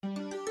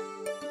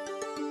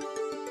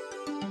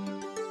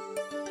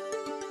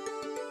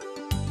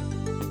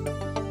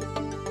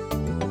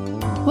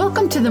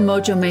Welcome to the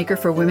Mojo Maker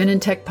for Women in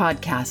Tech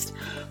podcast,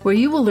 where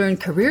you will learn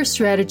career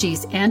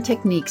strategies and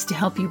techniques to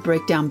help you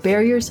break down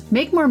barriers,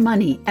 make more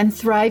money, and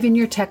thrive in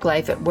your tech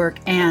life at work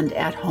and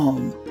at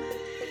home.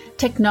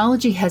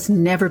 Technology has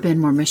never been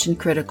more mission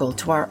critical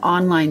to our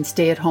online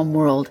stay-at-home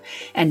world,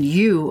 and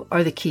you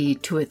are the key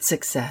to its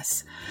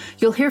success.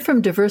 You'll hear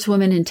from diverse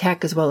women in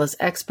tech as well as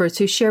experts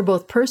who share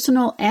both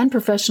personal and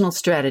professional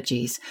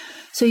strategies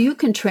so you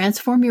can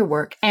transform your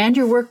work and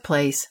your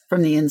workplace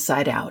from the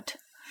inside out.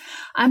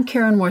 I'm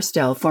Karen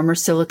Worstel, former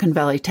Silicon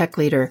Valley tech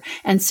leader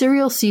and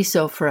serial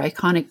CISO for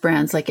iconic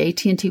brands like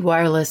AT&T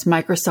Wireless,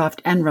 Microsoft,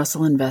 and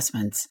Russell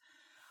Investments.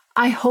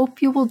 I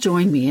hope you will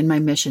join me in my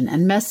mission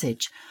and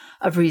message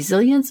of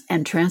resilience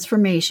and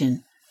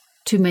transformation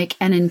to make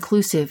an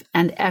inclusive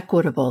and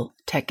equitable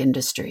tech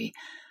industry.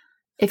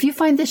 If you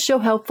find this show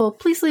helpful,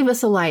 please leave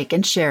us a like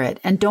and share it.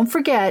 And don't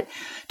forget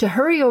to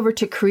hurry over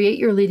to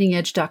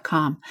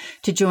createyourleadingedge.com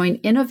to join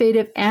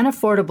innovative and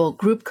affordable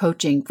group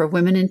coaching for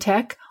women in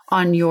tech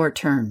on your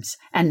terms.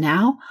 And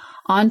now,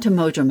 on to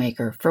Mojo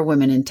Maker for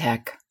Women in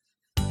Tech.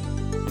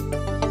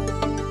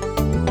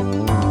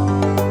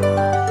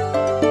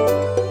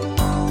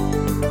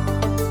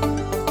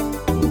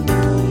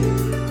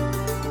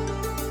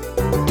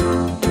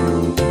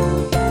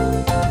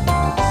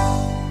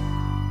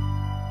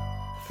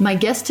 My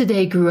guest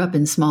today grew up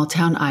in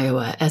small-town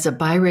Iowa as a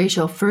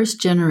biracial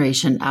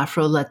first-generation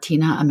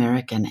Afro-Latina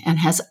American and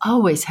has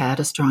always had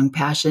a strong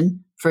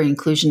passion for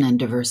inclusion and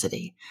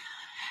diversity.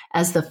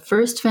 As the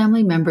first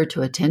family member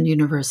to attend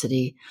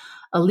university,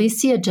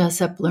 Alicia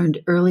Jessup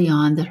learned early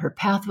on that her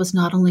path was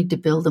not only to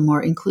build a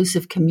more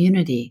inclusive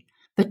community,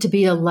 but to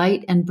be a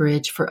light and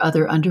bridge for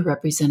other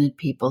underrepresented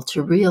people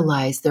to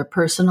realize their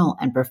personal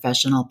and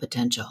professional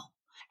potential.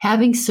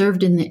 Having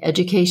served in the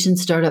education,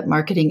 startup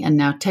marketing, and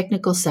now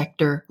technical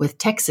sector with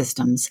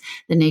TEKsystems,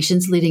 the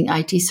nation's leading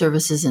IT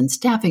services and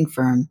staffing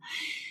firm,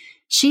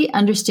 she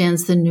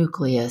understands the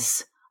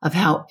nucleus of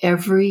how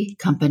every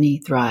company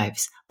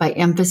thrives by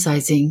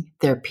emphasizing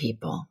their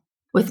people.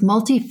 With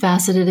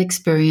multifaceted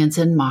experience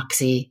and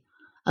moxie,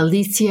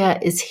 Alicia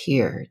is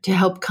here to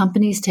help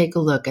companies take a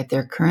look at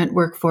their current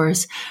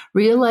workforce,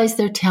 realize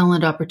their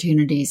talent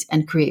opportunities,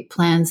 and create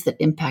plans that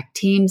impact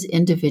teams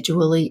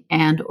individually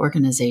and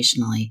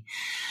organizationally.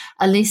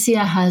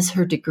 Alicia has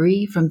her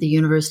degree from the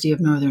University of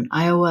Northern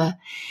Iowa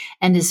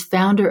and is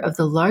founder of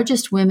the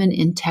largest women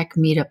in tech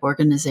meetup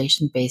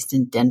organization based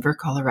in Denver,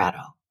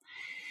 Colorado.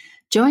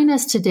 Join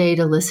us today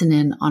to listen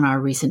in on our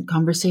recent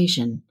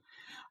conversation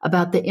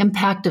about the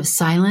impact of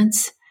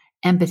silence,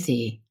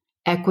 empathy,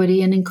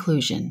 equity, and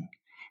inclusion,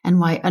 and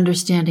why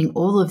understanding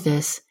all of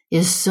this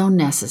is so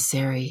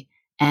necessary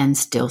and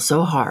still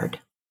so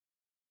hard.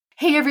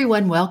 Hey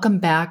everyone, welcome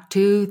back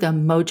to the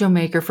Mojo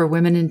Maker for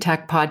Women in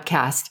Tech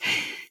podcast.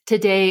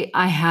 Today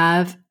I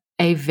have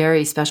a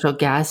very special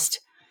guest.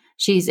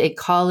 She's a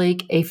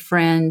colleague, a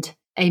friend,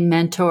 a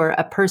mentor,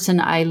 a person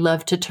I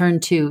love to turn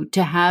to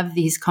have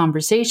these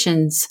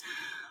conversations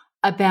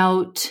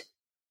about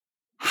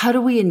how do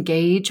we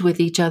engage with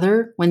each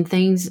other when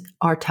things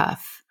are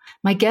tough.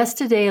 My guest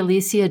today,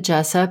 Alicia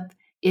Jessup,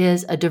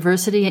 is a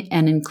diversity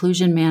and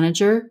inclusion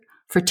manager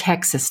for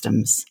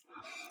TEKsystems.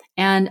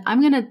 And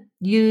I'm going to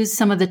use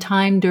some of the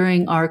time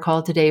during our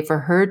call today for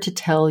her to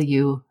tell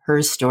you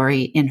her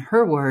story in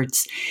her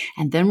words.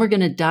 And then we're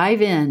going to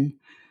dive in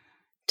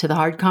to the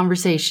hard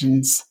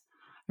conversations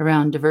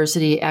around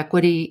diversity,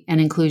 equity, and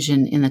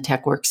inclusion in the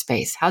tech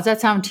workspace. How's that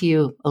sound to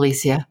you,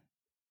 Alicia?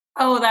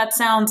 Oh, that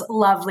sounds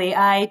lovely.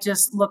 I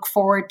just look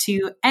forward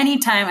to any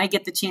time I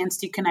get the chance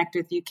to connect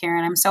with you,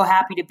 Karen. I'm so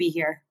happy to be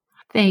here.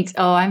 Thanks.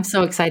 Oh, I'm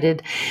so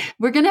excited.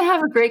 We're going to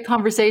have a great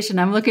conversation.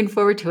 I'm looking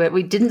forward to it.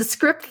 We didn't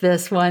script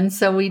this one,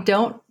 so we're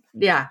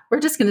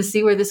just going to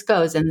see where this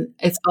goes. And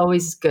it's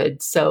always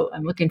good. So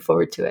I'm looking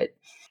forward to it.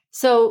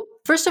 So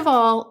first of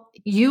all,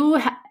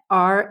 you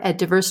are a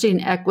diversity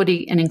and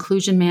equity and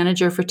inclusion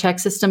manager for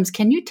TEKsystems.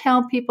 Can you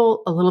tell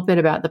people a little bit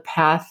about the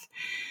path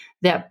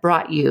that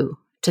brought you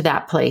to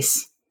that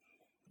place?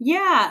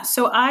 Yeah.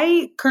 So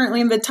I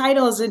currently, the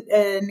title is an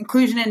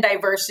inclusion and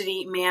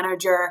diversity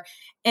manager,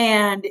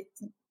 and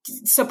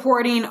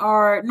supporting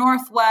our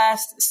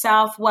Northwest,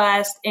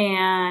 Southwest,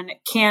 and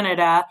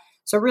Canada.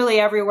 So really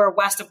everywhere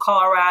west of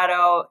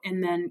Colorado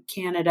and then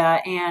Canada.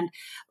 And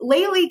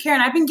lately, Karen,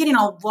 I've been getting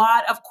a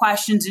lot of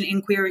questions and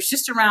inquiries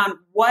just around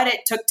what it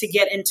took to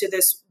get into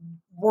this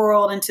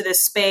world, into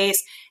this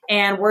space.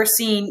 And we're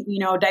seeing,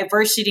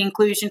 diversity,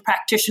 inclusion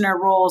practitioner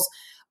roles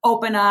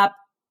open up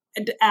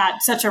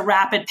at such a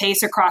rapid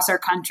pace across our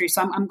country.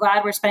 So I'm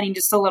glad we're spending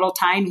just a little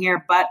time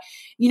here. But,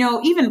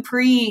 even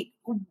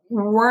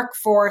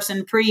pre-workforce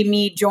and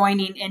pre-me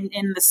joining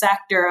in the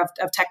sector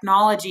of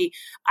technology,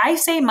 I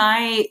say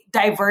my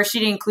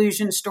diversity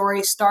inclusion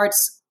story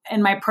starts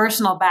in my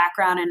personal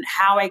background and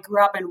how I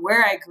grew up and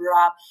where I grew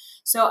up.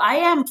 So I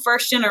am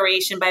first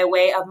generation by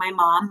way of my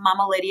mom,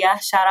 Mama Lydia,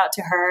 shout out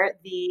to her,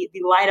 the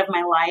light of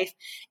my life.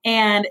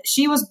 And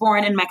she was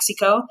born in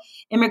Mexico,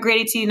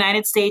 immigrated to the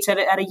United States at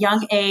a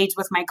young age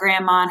with my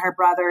grandma and her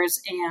brothers.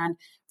 And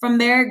from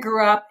there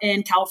grew up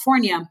in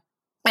California.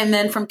 And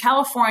then from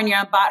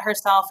California, bought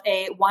herself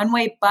a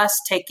one-way bus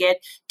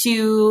ticket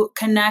to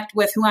connect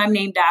with who I'm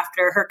named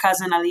after, her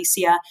cousin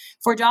Alicia,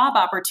 for job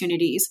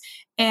opportunities.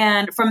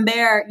 And from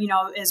there,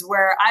 is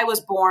where I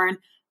was born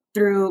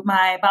through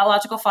my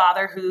biological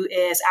father, who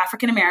is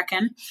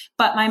African-American,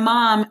 but my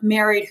mom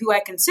married who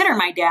I consider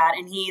my dad,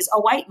 and he's a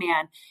white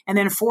man. And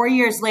then 4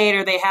 years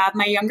later, they have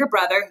my younger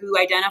brother who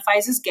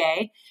identifies as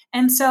gay.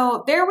 And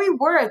so there we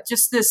were,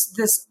 just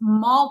this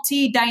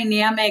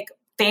multi-dynamic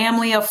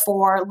family of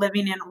four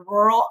living in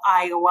rural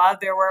Iowa.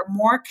 There were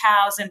more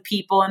cows than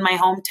people in my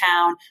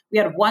hometown. We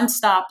had one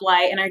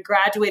stoplight, and I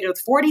graduated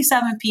with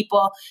 47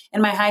 people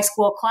in my high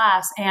school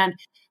class. And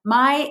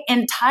my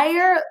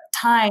entire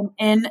time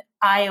in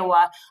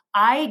Iowa,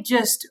 I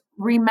just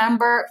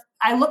remember,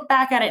 I look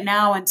back at it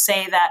now and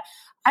say that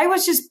I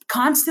was just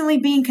constantly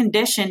being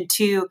conditioned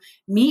to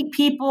meet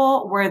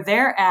people where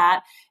they're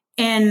at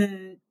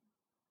in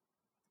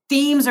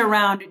themes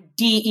around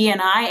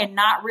DE&I, and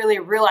not really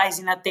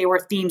realizing that they were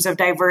themes of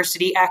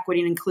diversity,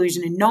 equity, and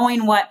inclusion, and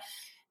knowing what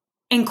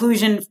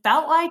inclusion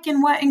felt like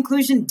and what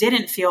inclusion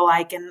didn't feel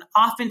like, and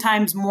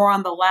oftentimes more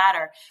on the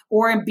latter,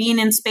 or being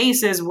in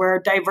spaces where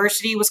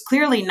diversity was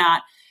clearly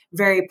not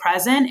very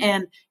present.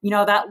 And,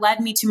 that led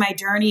me to my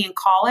journey in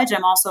college.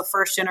 I'm also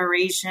first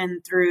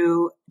generation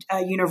through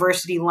a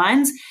university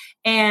lens.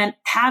 And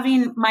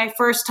having my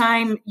first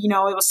time,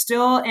 it was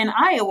still in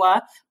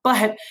Iowa,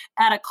 but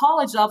at a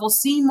college level,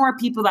 seeing more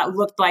people that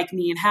looked like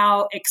me and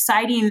how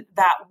exciting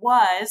that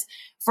was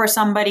for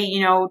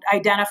somebody,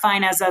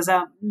 identifying as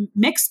a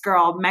mixed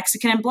girl,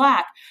 Mexican and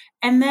Black.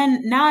 And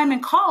then now I'm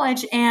in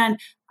college and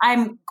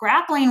I'm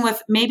grappling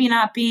with maybe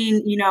not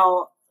being,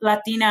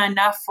 Latina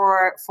enough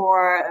for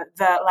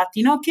the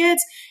Latino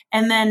kids,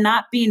 and then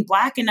not being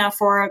Black enough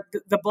for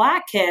the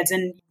Black kids,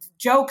 and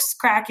jokes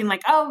cracking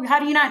like, oh, how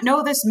do you not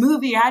know this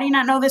movie? How do you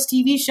not know this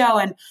TV show?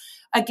 And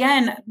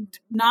again,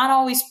 not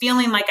always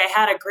feeling like I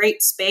had a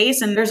great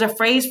space. And there's a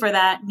phrase for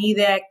that, ni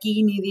de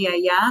aquí, ni de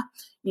allá,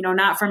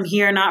 not from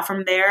here, not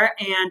from there.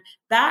 And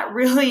that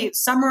really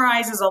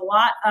summarizes a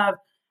lot of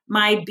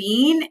my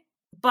being,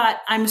 but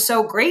I'm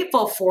so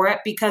grateful for it,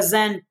 because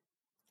then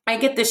I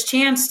get this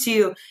chance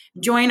to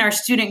join our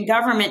student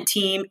government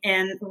team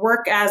and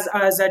work as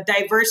a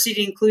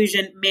diversity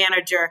inclusion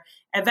manager,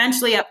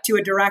 eventually up to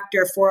a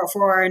director for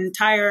our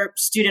entire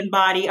student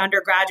body,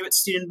 undergraduate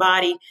student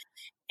body.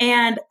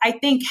 And I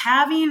think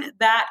having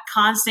that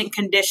constant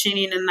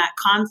conditioning and that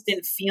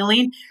constant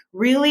feeling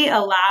really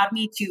allowed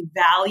me to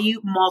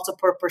value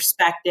multiple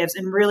perspectives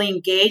and really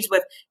engage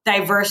with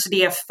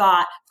diversity of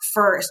thought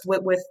first,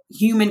 with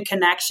human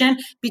connection,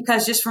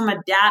 because just from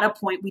a data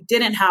point, we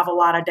didn't have a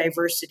lot of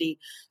diversity.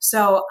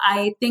 So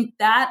I think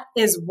that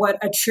is what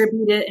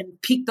attributed and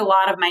piqued a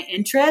lot of my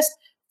interest.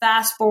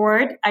 Fast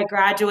forward, I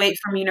graduate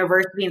from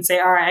university and say,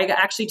 all right, I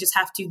actually just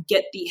have to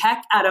get the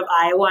heck out of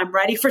Iowa. I'm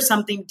ready for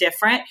something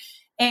different.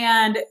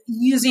 And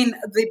using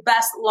the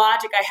best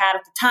logic I had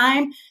at the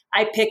time,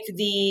 I picked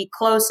the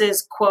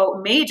closest,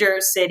 quote,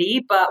 major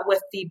city, but with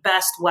the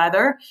best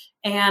weather.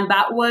 And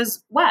that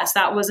was west.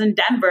 That was in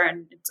Denver.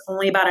 And it's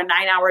only about a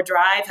 9-hour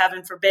drive.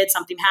 Heaven forbid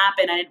something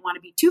happened. I didn't want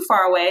to be too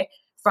far away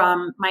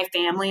from my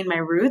family and my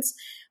roots.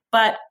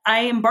 But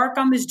I embark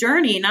on this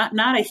journey,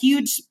 not a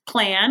huge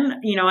plan,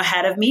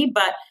 ahead of me,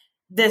 but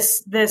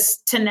this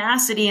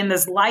tenacity and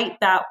this light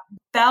that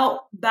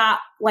felt that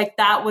like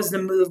that was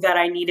the move that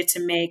I needed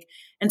to make.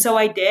 And so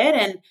I did,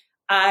 and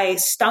I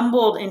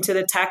stumbled into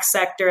the tech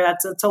sector.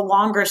 It's a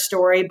longer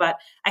story, but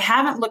I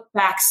haven't looked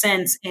back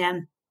since.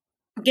 And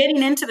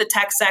getting into the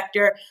tech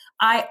sector,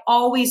 I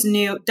always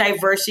knew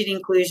diversity and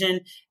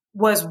inclusion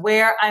was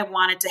where I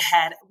wanted to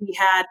head. We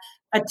had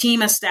a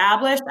team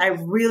established. I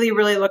really,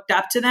 really looked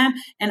up to them.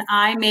 And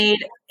I made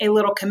a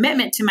little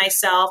commitment to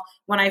myself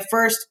when I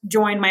first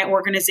joined my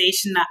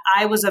organization that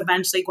I was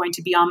eventually going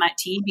to be on that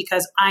team,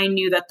 because I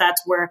knew that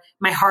that's where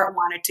my heart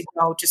wanted to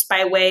go, just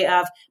by way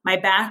of my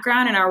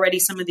background and already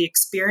some of the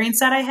experience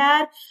that I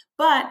had.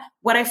 But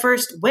what I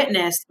first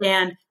witnessed,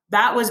 and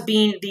that was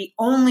being the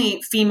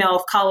only female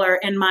of color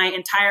in my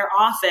entire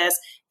office,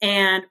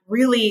 and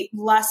really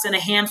less than a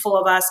handful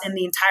of us in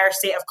the entire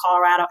state of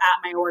Colorado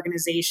at my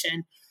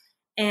organization.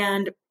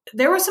 And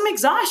there was some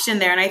exhaustion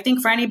there. And I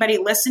think for anybody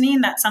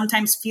listening that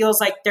sometimes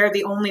feels like they're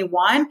the only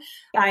one,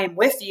 I am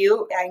with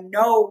you. I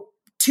know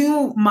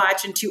too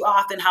much and too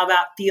often how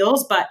that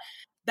feels, but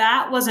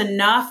that was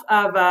enough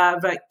of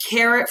a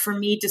carrot for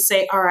me to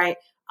say, all right,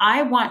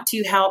 I want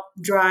to help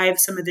drive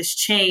some of this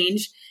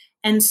change.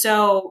 And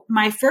so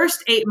my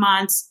first 8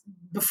 months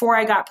before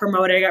I got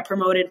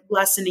promoted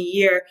less than a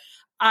year,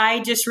 I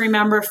just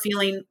remember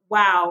feeling,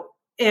 wow,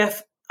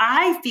 if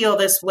I feel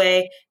this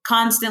way,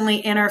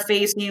 constantly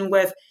interfacing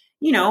with,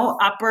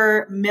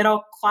 upper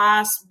middle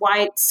class,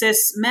 white,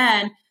 cis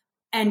men,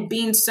 and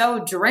being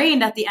so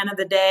drained at the end of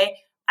the day,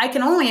 I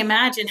can only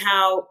imagine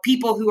how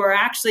people who are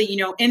actually,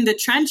 in the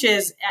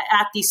trenches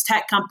at these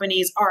tech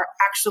companies are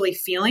actually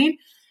feeling.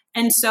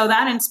 And so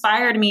that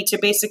inspired me to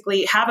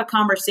basically have a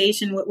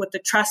conversation with the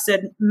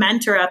trusted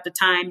mentor at the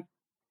time,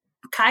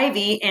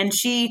 Kyvie, and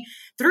she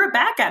threw it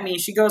back at me.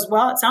 She goes,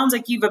 well, it sounds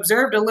like you've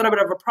observed a little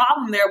bit of a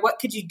problem there. What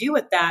could you do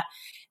with that?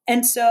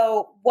 And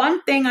so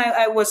one thing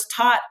I was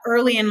taught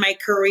early in my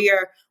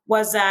career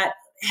was that,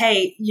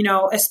 hey,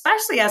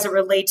 especially as it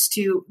relates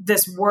to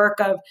this work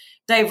of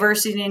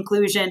diversity and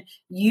inclusion,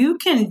 you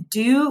can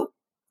do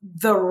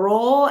the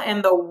role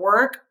and the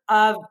work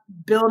of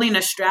building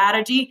a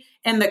strategy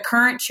in the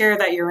current chair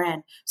that you're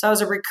in. So I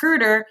was a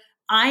recruiter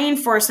eyeing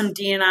for some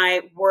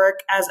D&I work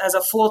as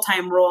a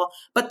full-time role,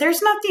 but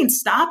there's nothing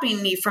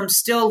stopping me from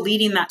still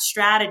leading that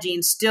strategy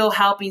and still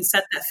helping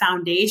set that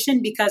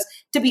foundation, because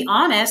to be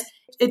honest,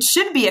 it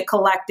should be a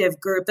collective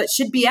group. That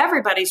should be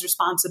everybody's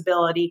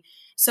responsibility.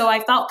 So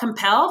I felt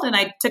compelled, and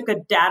I took a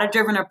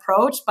data-driven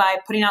approach by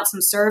putting out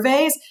some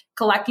surveys,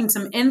 collecting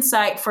some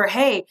insight for,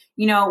 hey,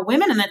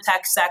 women in the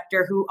tech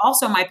sector who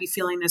also might be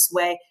feeling this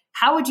way,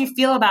 how would you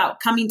feel about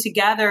coming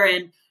together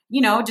and,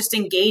 just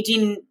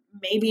engaging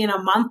maybe in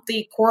a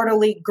monthly,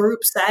 quarterly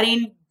group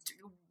setting?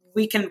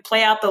 We can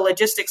play out the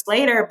logistics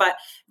later, but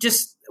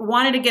just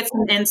wanted to get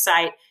some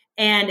insight.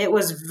 And it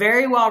was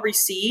very well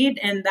received.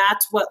 And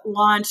that's what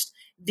launched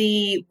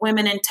the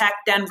Women in Tech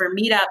Denver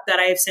meetup that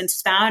I have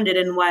since founded,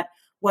 and what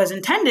was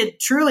intended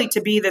truly to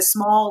be this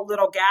small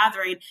little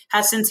gathering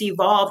has since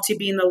evolved to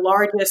being the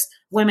largest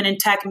Women in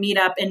Tech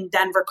meetup in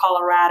Denver,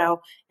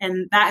 Colorado.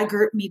 And that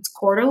group meets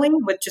quarterly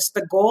with just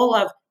the goal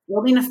of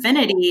building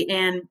affinity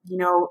and,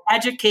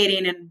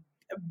 educating and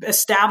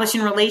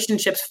establishing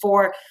relationships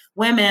for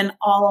women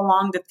all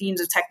along the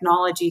themes of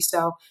technology.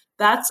 So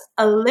that's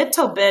a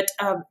little bit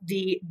of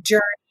the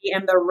journey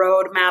and the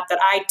roadmap that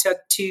I took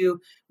to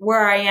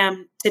where I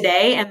am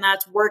today. And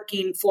that's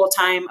working full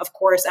time, of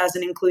course, as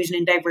an inclusion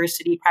and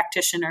diversity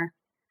practitioner.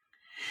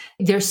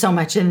 There's so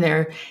much in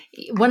there.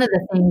 One of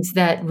the things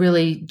that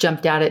really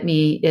jumped out at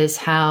me is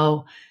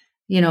how,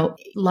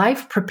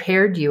 life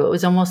prepared you. It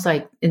was almost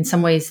like, in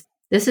some ways,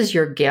 this is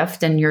your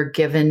gift, and you're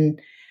given,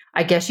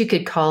 I guess you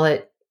could call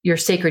it your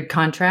sacred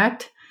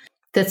contract.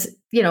 That's,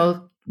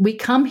 we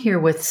come here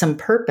with some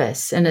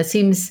purpose. And it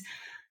seems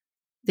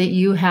that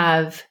you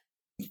have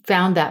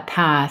found that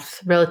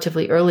path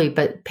relatively early,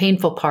 but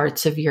painful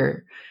parts of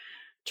your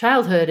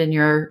childhood and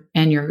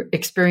your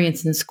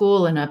experience in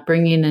school and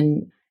upbringing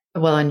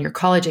and your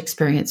college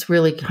experience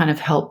really kind of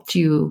helped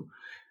you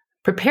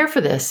prepare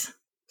for this.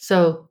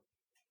 So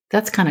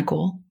that's kind of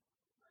cool.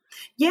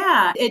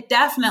 Yeah, it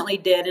definitely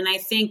did. And I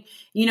think,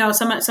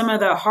 some of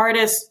the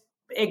hardest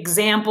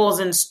examples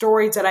and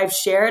stories that I've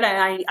shared,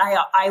 and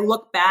I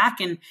look back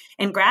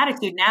in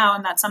gratitude now,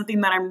 and that's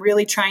something that I'm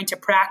really trying to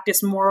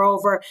practice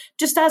moreover,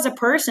 just as a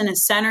person,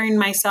 is centering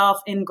myself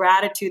in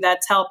gratitude.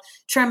 That's helped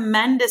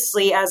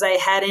tremendously as I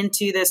head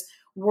into this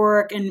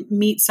work and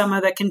meet some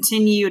of the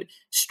continued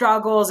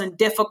struggles and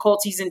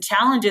difficulties and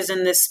challenges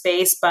in this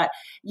space. But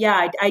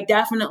yeah, I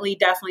definitely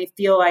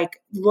feel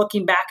like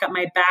looking back at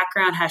my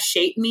background has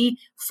shaped me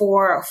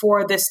for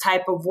this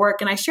type of work.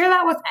 And I share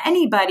that with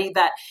anybody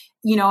that,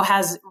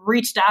 has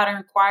reached out and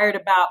inquired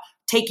about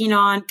taking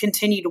on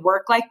continued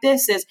work like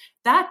this, is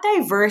that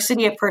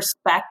diversity of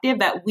perspective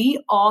that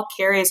we all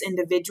carry as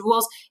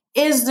individuals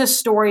is the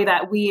story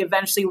that we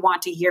eventually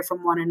want to hear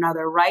from one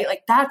another, right?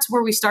 Like that's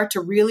where we start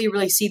to really,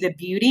 really see the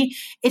beauty.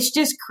 It's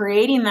just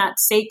creating that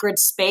sacred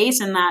space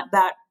and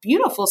that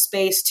beautiful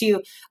space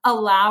to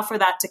allow for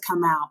that to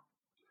come out.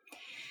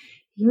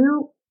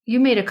 You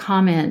made a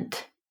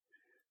comment.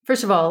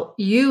 First of all,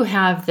 you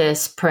have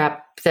this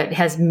prep that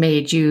has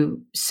made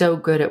you so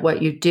good at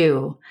what you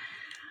do.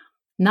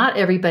 Not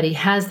everybody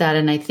has that.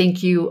 And I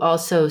think you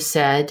also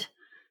said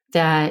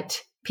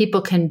that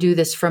people can do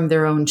this from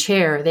their own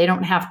chair. They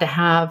don't have to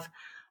have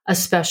a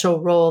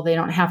special role. They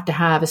don't have to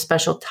have a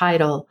special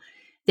title.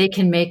 They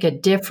can make a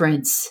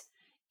difference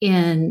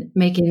in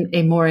making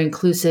a more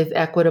inclusive,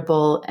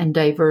 equitable, and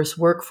diverse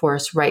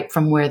workforce right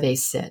from where they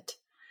sit.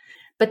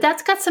 But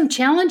that's got some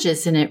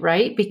challenges in it,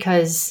 right?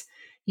 Because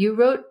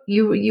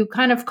you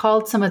kind of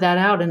called some of that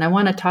out. And I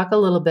want to talk a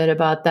little bit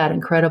about that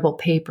incredible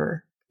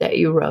paper that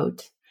you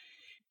wrote.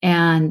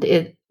 And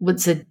it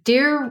was a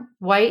Dear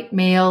White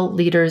Male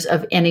Leaders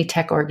of Any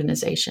Tech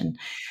Organization.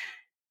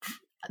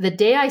 The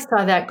day I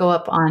saw that go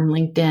up on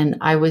LinkedIn,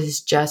 I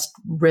was just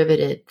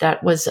riveted.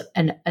 That was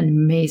an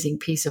amazing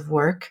piece of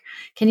work.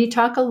 Can you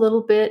talk a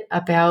little bit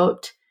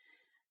about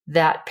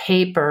that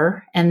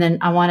paper? And then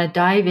I want to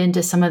dive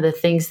into some of the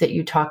things that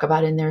you talk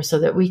about in there so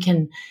that we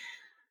can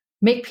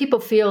make people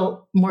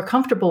feel more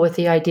comfortable with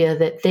the idea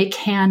that they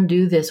can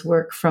do this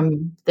work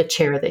from the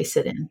chair they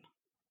sit in.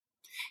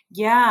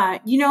 Yeah.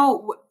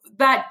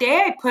 That day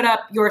I put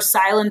up Your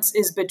Silence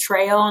is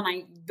Betrayal.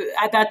 And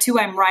that's who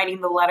I'm writing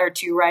the letter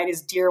to, right?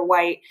 Is Dear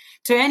White,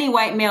 to any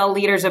white male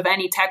leaders of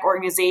any tech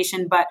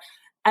organization. But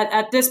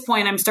at this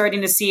point, I'm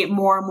starting to see it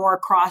more and more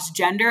cross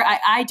gender.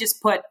 I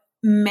just put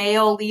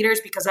male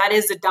leaders because that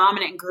is the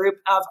dominant group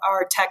of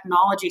our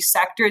technology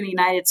sector in the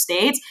United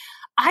States.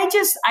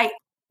 I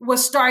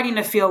was starting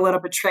to feel a little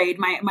betrayed.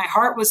 My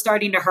heart was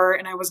starting to hurt,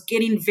 and I was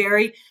getting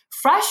very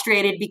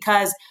frustrated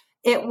because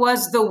it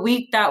was the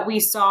week that we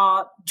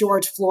saw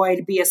George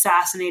Floyd be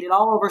assassinated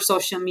all over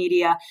social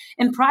media.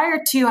 And prior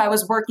to, I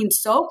was working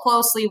so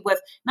closely with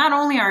not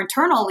only our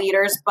internal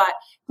leaders, but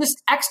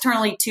just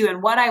externally too,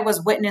 and what I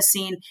was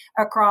witnessing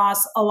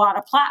across a lot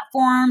of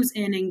platforms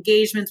and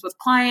engagements with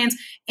clients.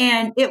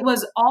 And it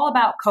was all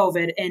about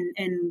COVID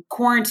and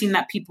quarantine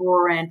that people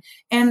were in.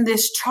 And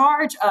this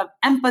charge of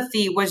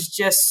empathy was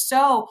just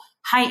so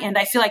heightened.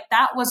 I feel like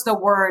that was the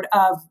word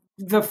of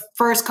the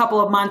first couple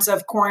of months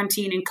of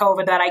quarantine and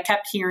COVID that I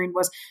kept hearing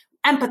was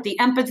empathy,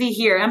 empathy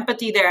here,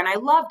 empathy there. And I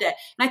loved it.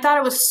 And I thought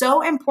it was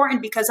so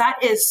important because that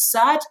is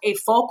such a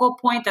focal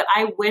point that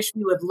I wish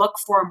we would look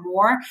for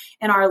more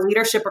in our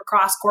leadership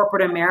across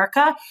corporate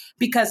America,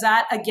 because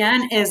that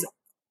again is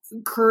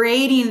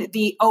creating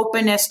the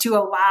openness to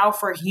allow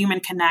for human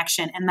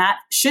connection. And that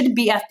should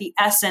be at the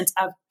essence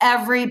of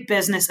every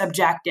business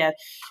objective.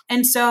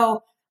 And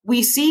so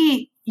we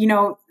see, you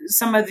know,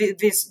 some of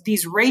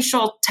these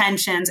racial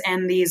tensions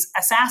and these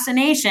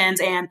assassinations,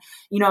 and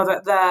you know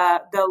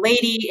the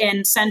lady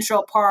in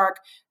Central Park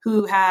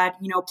who had,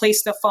 you know,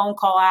 placed a phone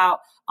call out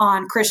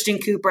on Christian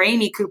Cooper,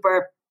 Amy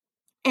Cooper,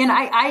 and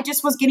I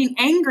just was getting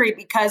angry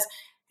because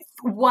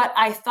what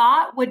I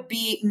thought would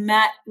be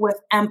met with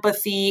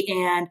empathy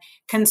and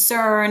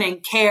concern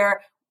and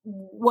care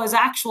was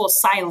actual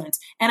silence,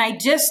 and I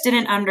just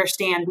didn't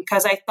understand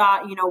because I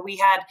thought, you know, we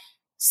had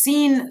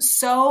seen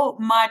so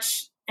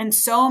much and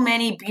so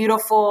many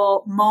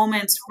beautiful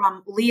moments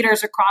from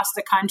leaders across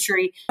the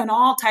country and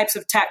all types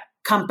of tech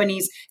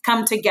companies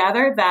come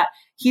together, that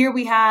here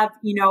we have,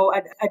 you know,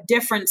 a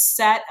different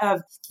set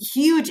of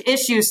huge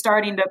issues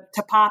starting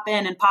to pop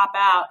in and pop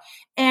out,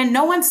 and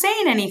no one's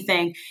saying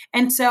anything.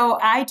 And so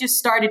I just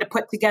started to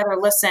put together,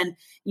 listen,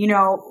 you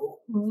know,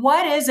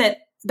 what is it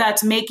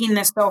that's making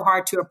this so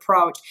hard to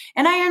approach?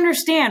 And I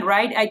understand,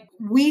 right?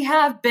 We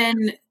have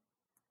been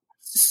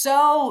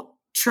so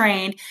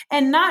trained,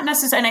 and not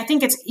necessarily, and I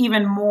think it's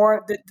even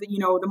more the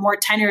more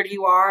tenured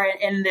you are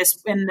in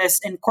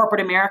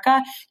corporate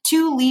America,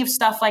 to leave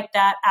stuff like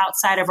that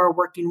outside of our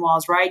working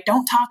walls, right?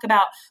 Don't talk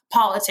about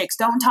politics,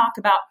 don't talk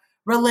about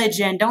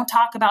religion, don't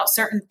talk about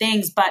certain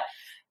things. But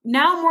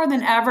now more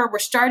than ever, we're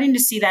starting to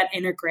see that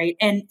integrate.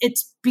 And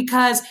it's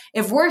because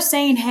if we're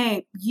saying,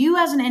 hey, you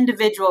as an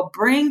individual,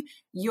 bring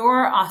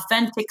your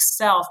authentic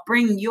self,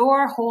 bring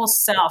your whole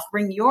self,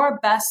 bring your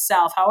best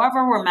self,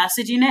 however we're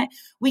messaging it,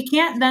 we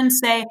can't then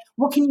say,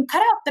 well, can you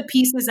cut out the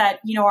pieces that,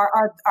 you know,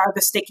 are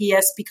the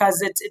stickiest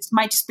because it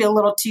might just be a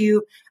little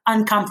too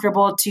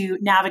uncomfortable to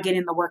navigate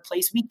in the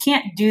workplace. We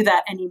can't do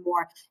that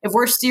anymore. If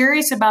we're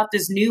serious about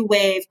this new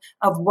wave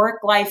of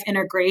work-life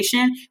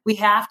integration, we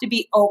have to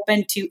be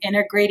open to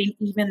integrating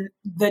even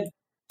the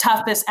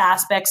toughest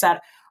aspects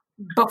that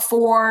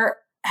before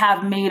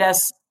have made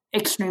us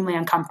extremely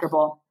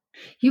uncomfortable.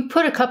 You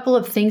put a couple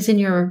of things in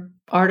your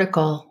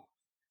article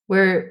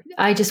where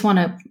I just want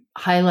to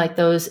highlight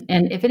those.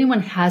 And if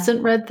anyone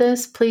hasn't read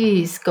this,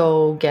 please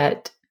go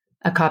get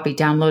a copy,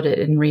 download it,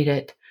 and read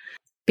it.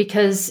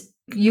 Because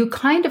you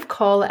kind of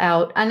call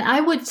out, and I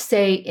would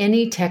say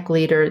any tech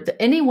leader,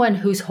 anyone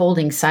who's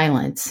holding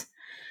silence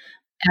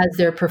as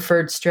their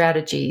preferred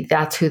strategy,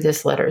 that's who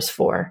this letter's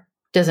for.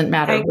 Doesn't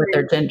matter what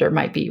their gender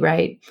might be,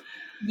 right?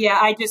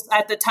 Yeah,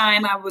 at the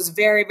time, I was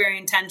very, very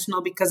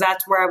intentional because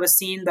that's where I was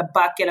seeing the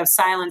bucket of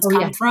silence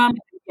come from.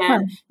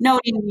 And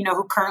noting, you know,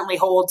 who currently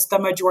holds the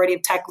majority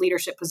of tech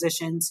leadership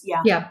positions.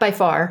 Yeah. Yeah, by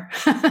far.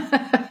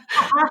 By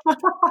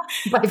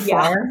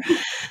far.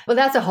 Well,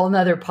 that's a whole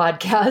nother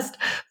podcast.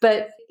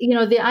 But, you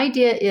know, the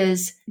idea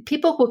is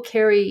people will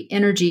carry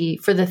energy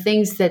for the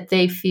things that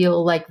they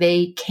feel like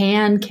they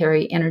can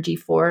carry energy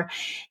for.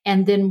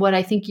 And then what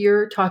I think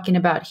you're talking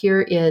about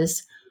here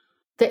is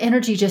the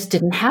energy just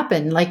didn't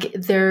happen. Like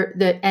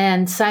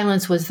and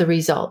silence was the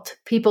result.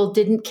 People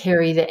didn't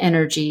carry the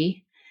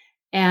energy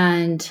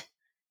and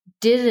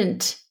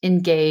didn't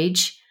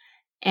engage.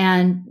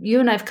 And you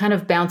and I've kind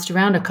of bounced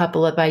around a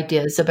couple of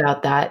ideas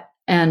about that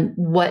and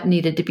what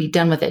needed to be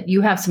done with it.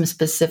 You have some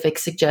specific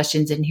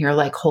suggestions in here,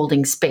 like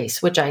holding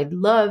space, which I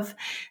love.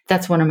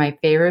 That's one of my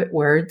favorite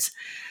words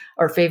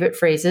or favorite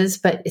phrases,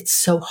 but it's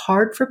so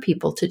hard for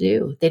people to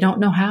do. They don't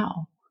know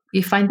how.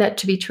 You find that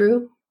to be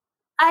true?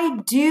 I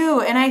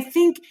do. And I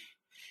think,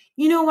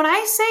 you know, when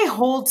I say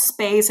hold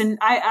space, and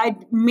I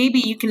maybe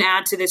you can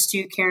add to this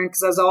too, Karen,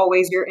 because as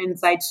always, your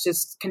insights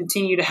just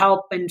continue to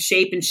help and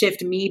shape and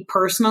shift me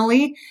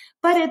personally.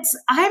 But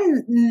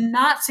I'm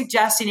not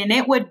suggesting, and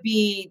it would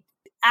be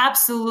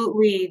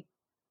absolutely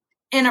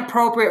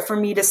inappropriate for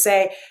me to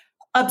say,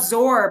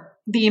 absorb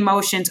the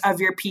emotions of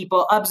your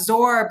people,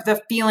 absorb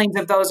the feelings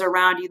of those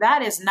around you.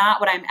 That is not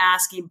what I'm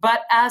asking.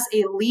 But as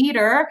a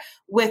leader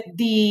with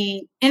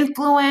the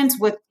influence,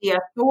 with the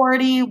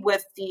authority,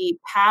 with the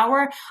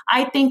power,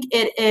 I think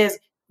it is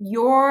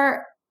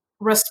your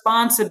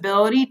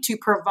responsibility to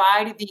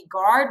provide the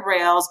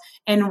guardrails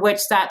in which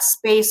that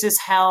space is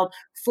held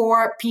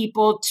for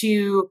people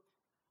to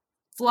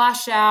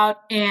flush out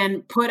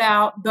and put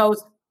out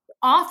those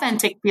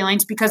authentic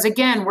feelings, because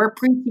again, we're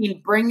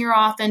preaching, bring your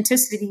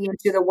authenticity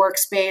into the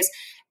workspace.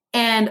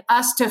 and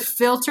us to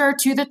filter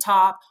to the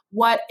top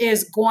what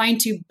is going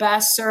to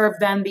best serve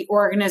then the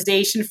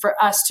organization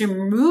for us to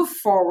move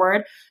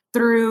forward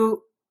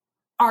through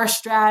our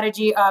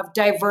strategy of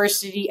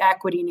diversity,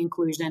 equity, and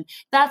inclusion.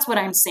 That's what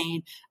I'm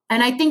saying.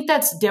 And I think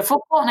that's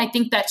difficult, and I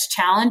think that's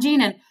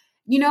challenging. And,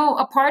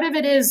 a part of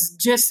it is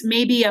just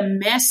maybe a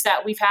miss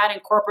that we've had in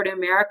corporate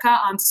America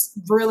on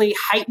really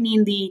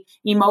heightening the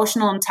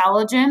emotional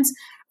intelligence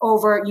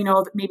over,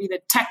 maybe the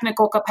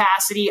technical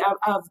capacity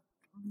of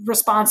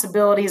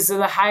responsibilities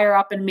the higher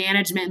up in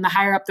management and the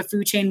higher up the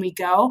food chain we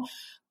go.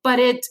 But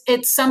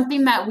it's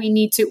something that we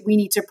need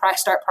to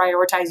start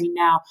prioritizing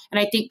now. And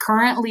I think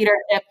current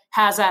leadership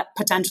has that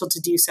potential to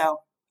do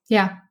so.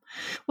 Yeah.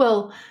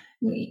 Well,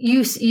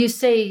 you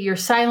say your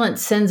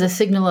silence sends a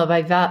signal of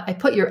I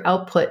put your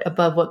output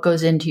above what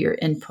goes into your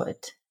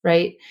input,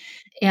 right?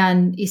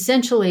 And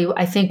essentially,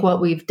 I think what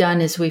we've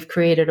done is we've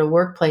created a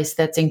workplace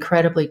that's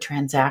incredibly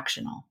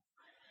transactional.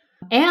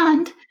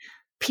 And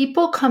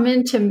people come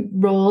into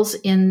roles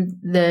in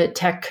the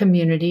tech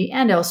community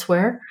and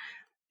elsewhere,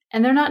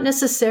 and they're not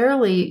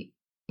necessarily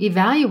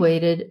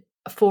evaluated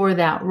for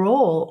that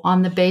role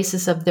on the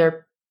basis of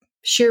their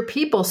sheer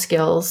people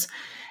skills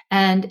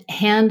and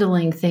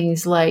handling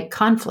things like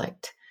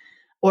conflict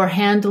or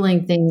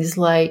handling things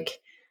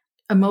like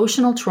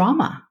emotional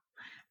trauma.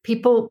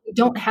 People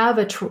don't have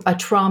a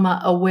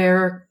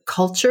trauma-aware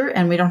culture,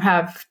 and we don't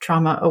have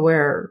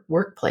trauma-aware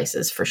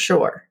workplaces for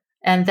sure.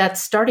 And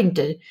that's starting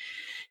to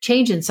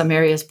change in some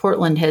areas.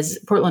 Portland,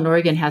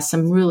 Oregon has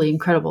some really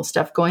incredible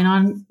stuff going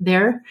on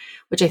there,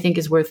 which I think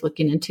is worth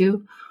looking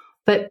into.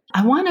 But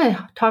I want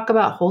to talk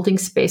about holding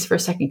space for a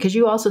second, because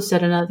you also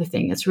said another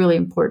thing that's really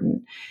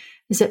important,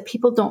 is that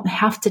people don't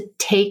have to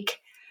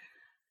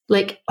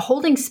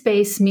holding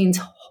space means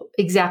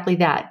exactly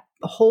that.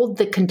 Hold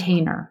the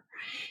container.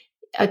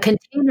 A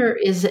container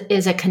is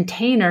a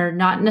container,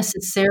 not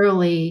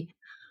necessarily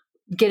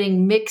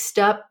getting mixed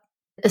up,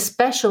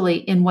 especially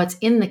in what's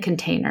in the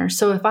container.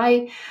 So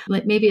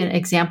maybe an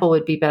example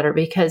would be better,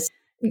 because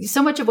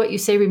so much of what you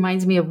say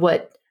reminds me of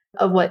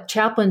what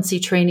chaplaincy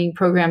training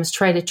programs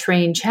try to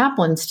train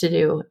chaplains to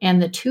do.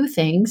 And the two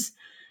things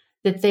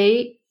that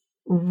they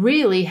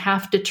really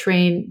have to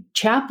train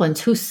chaplains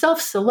who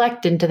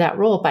self-select into that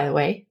role, by the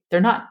way, they're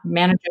not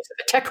managers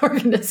of a tech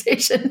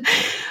organization,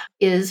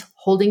 is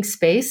holding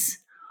space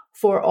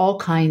for all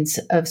kinds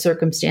of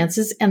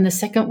circumstances. And the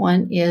second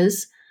one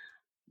is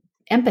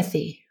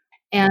empathy.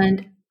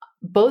 And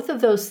both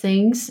of those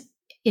things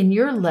in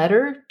your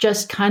letter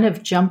just kind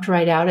of jumped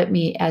right out at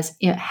me as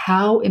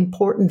how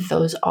important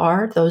those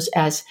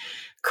as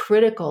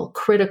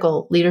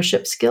critical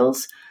leadership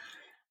skills.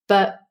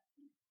 But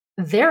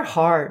they're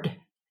hard.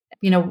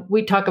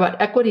 We talk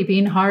about equity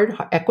being hard.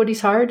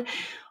 Equity's hard.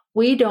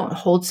 We don't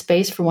hold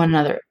space for one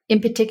another. In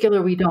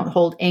particular, we don't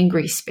hold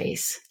angry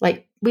space.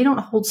 We don't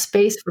hold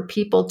space for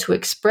people to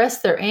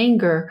express their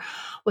anger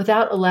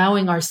without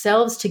allowing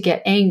ourselves to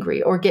get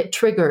angry or get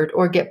triggered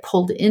or get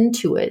pulled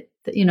into it.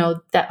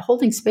 That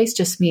holding space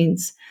just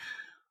means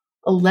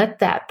let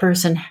that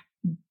person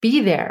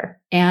be there.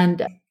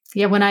 And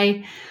when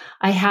I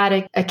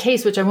had a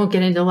case, which I won't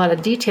get into a lot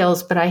of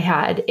details, but I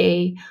had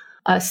a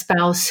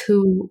spouse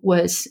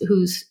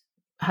whose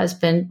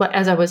husband, but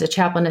as I was a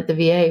chaplain at the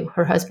VA,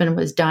 her husband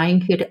was dying.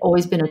 He had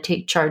always been a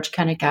take charge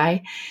kind of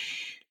guy.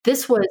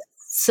 This was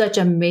such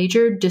a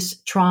major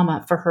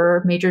trauma for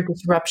her, major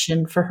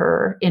disruption for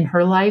her in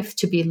her life,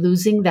 to be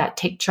losing that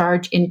take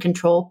charge, in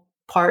control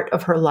part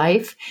of her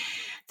life,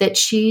 that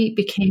she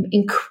became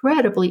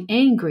incredibly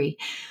angry.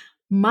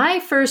 My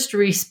first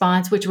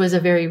response, which was a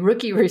very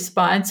rookie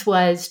response,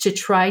 was to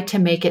try to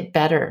make it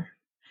better.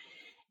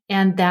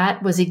 And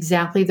that was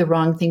exactly the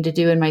wrong thing to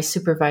do. And my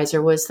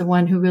supervisor was the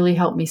one who really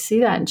helped me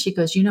see that. And she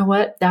goes, you know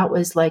what? That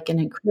was like an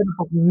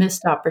incredible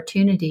missed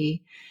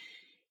opportunity.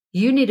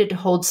 You needed to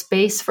hold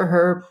space for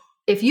her.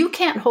 If you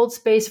can't hold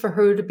space for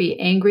her to be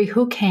angry,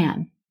 who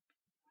can?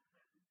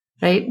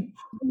 Right?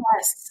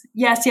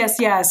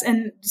 Yes.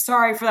 And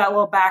sorry for that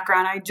little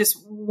background. I just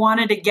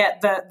wanted to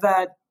get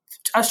I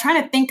was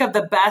trying to think of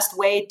the best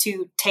way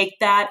to take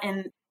that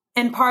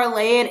and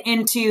parlay it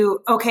into,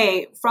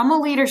 okay, from a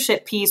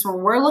leadership piece, when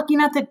we're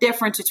looking at the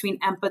difference between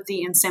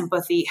empathy and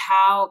sympathy,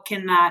 how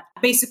can that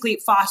basically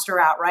foster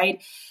out,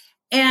 right?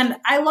 And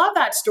I love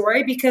that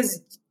story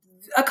because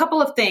a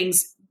couple of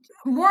things.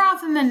 More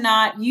often than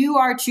not, you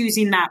are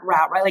choosing that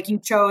route, right? Like you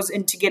chose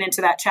to get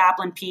into that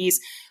chaplain piece.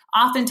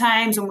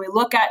 Oftentimes, when we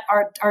look at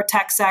our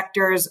tech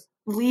sectors,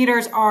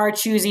 leaders are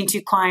choosing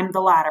to climb the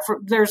ladder.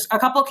 There's a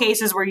couple of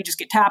cases where you just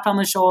get tapped on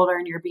the shoulder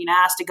and you're being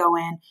asked to go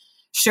in.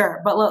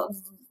 Sure. But look,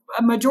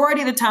 a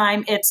majority of the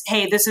time, it's,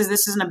 hey, this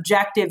is an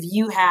objective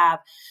you have.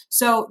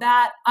 So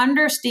that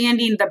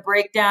understanding the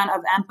breakdown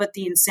of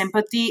empathy and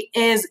sympathy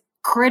is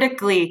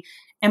critically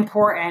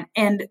important.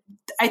 And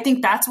I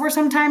think that's where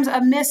sometimes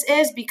a miss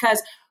is,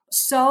 because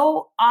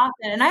so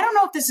often, and I don't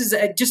know if this is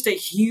just a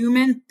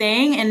human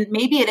thing, and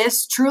maybe it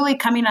is truly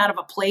coming out of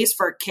a place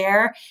for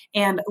care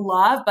and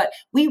love, but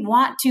we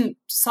want to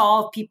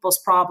solve people's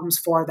problems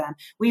for them.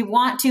 We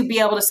want to be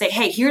able to say,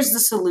 hey, here's the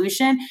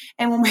solution.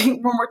 And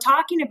when we're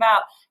talking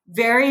about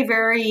very,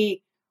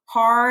 very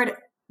hard,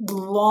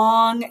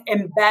 long,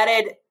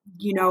 embedded,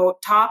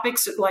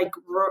 topics like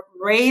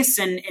race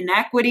and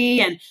inequity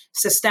and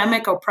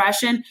systemic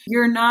oppression,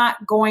 you're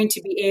not going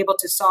to be able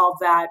to solve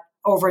that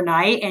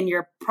overnight, and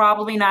you're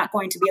probably not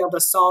going to be able to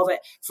solve it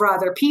for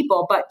other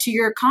people. But to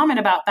your comment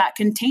about that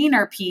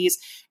container piece,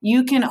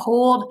 you can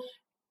hold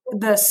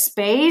the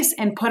space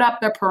and put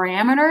up the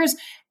parameters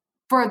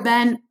for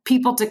then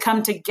people to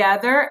come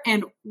together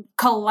and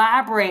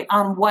collaborate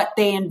on what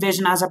they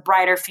envision as a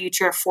brighter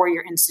future for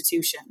your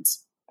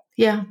institutions.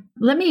 Yeah.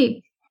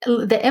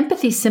 The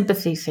empathy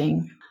sympathy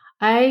thing.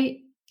 I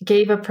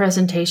gave a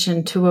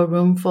presentation to a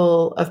room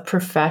full of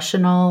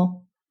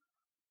professional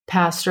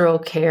pastoral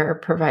care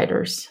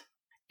providers.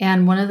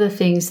 And one of the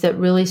things that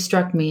really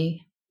struck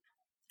me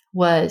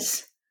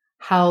was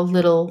how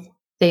little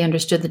they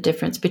understood the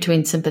difference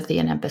between sympathy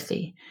and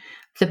empathy.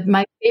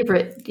 My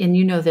favorite, and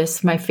you know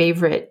this, my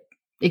favorite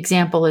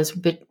example is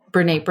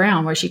Brené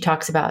Brown, where she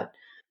talks about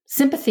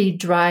sympathy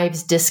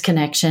drives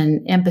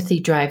disconnection, empathy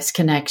drives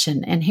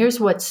connection. And here's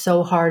what's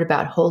so hard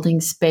about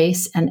holding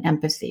space and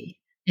empathy,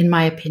 in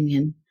my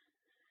opinion.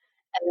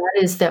 And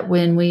that is that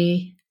when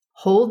we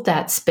hold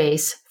that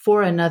space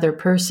for another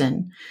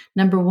person,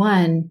 number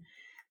one,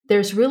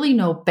 there's really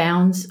no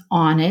bounds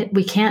on it.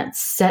 We can't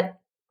set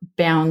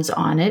bounds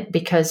on it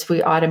because we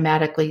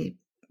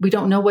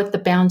don't know what the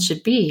bounds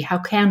should be. How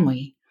can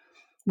we?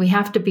 We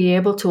have to be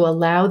able to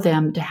allow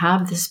them to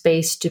have the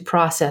space to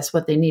process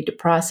what they need to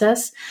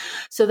process.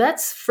 So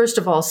that's, first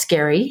of all,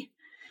 scary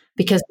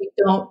because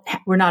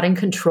we're not in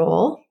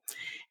control.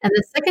 And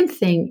the second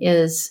thing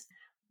is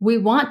we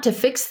want to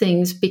fix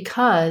things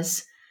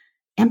because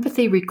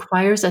empathy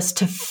requires us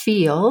to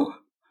feel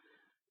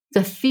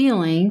the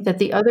feeling that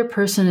the other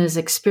person is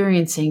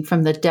experiencing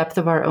from the depth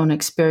of our own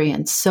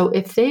experience. So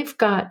if they've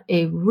got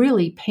a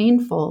really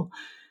painful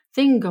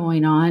thing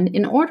going on,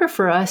 in order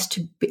for us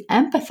to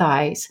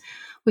empathize,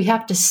 we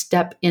have to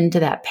step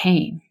into that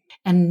pain.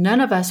 And none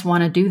of us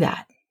want to do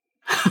that.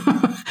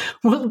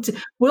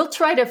 We'll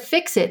try to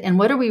fix it. And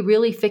what are we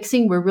really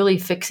fixing? We're really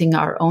fixing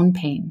our own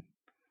pain,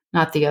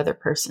 not the other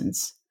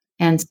person's.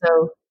 And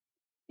so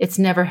it's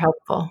never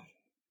helpful.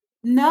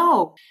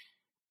 No.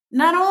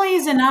 Not only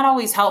is it not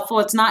always helpful,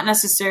 it's not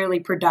necessarily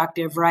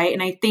productive, right?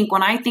 And I think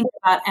when I think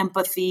about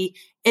empathy,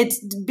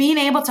 it's being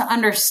able to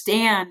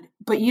understand,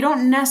 but you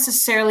don't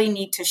necessarily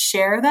need to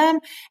share them.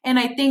 And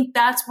I think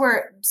that's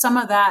where some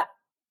of that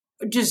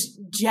just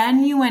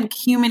genuine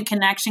human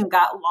connection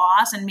got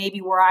lost, and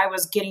maybe where I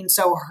was getting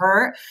so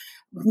hurt,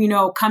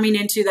 coming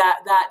into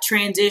that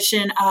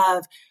transition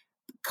of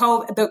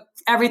COVID,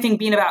 everything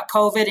being about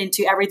COVID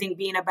into everything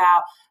being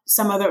about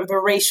some of the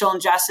racial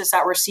injustice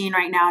that we're seeing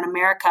right now in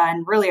America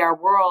and really our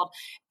world.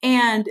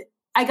 And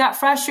I got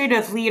frustrated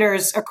with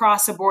leaders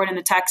across the board in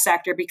the tech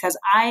sector because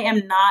I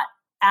am not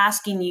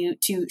asking you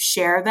to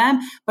share them,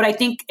 but I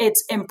think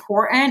it's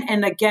important.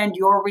 And again,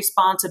 your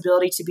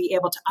responsibility to be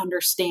able to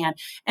understand.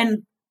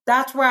 And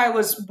that's where I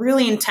was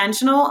really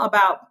intentional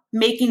about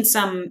making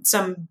some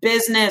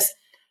business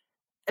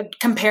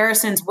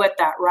comparisons with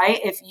that, right?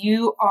 If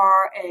you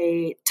are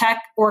a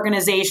tech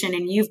organization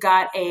and you've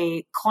got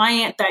a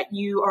client that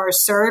you are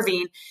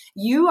serving,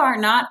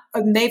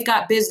 they've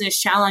got business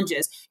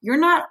challenges. You're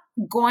not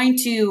going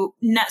to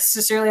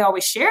necessarily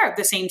always share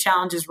the same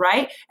challenges,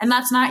 right? And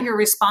that's not your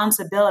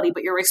responsibility,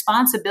 but your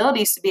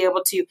responsibility is to be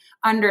able to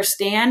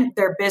understand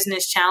their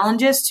business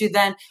challenges to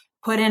then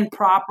put in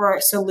proper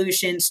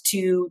solutions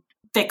to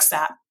fix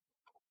that.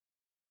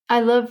 I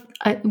love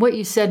what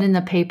you said in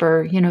the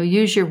paper,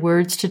 use your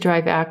words to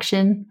drive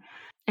action,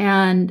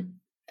 and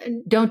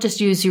don't just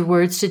use your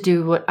words to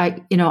do what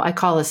I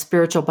call a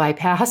spiritual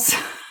bypass,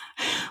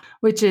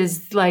 which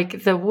is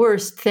like the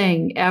worst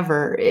thing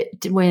ever.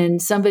 When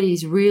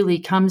somebody's really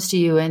comes to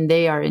you and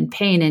they are in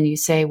pain and you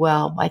say,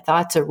 well, my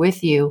thoughts are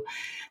with you,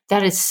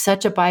 that is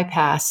such a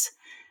bypass.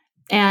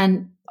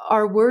 And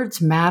our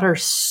words matter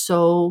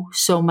so,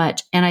 so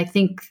much. And I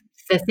think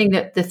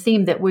the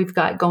theme that we've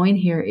got going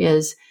here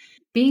is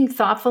being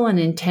thoughtful and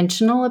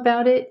intentional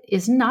about it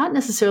is not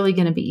necessarily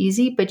going to be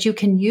easy, but you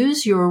can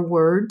use your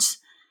words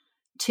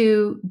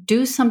to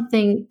do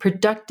something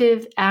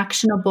productive,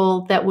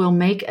 actionable that will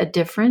make a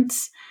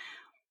difference.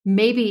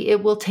 Maybe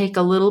it will take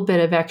a little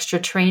bit of extra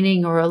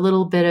training or a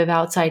little bit of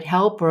outside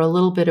help or a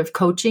little bit of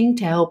coaching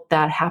to help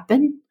that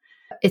happen.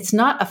 It's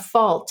not a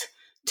fault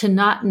to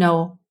not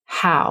know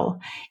how.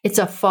 It's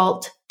a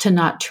fault to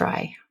not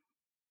try.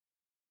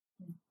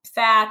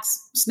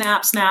 Facts,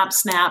 snaps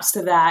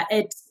to that.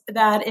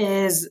 That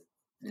is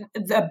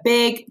the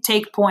big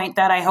take point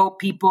that I hope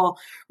people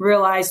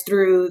realize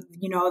through,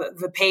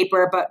 the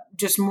paper, but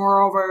just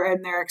moreover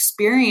in their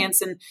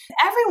experience. And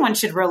everyone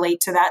should relate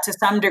to that to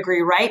some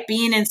degree, right?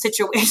 Being in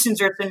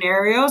situations or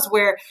scenarios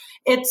where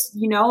it's,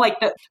 like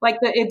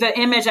the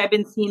image I've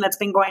been seeing that's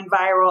been going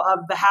viral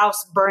of the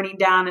house burning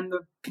down and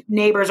the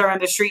neighbors are in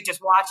the street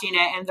just watching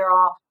it. And they're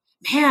all,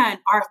 man,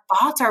 our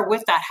thoughts are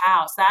with that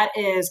house. That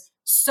is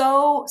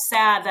so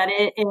sad that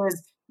it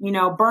is,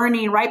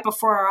 burning right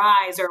before our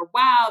eyes, or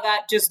wow,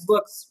 that just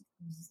looks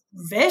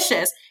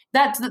vicious.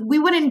 We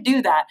wouldn't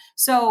do that.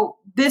 So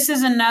this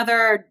is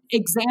another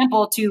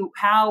example to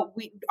how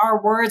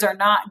our words are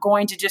not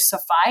going to just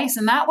suffice.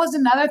 And that was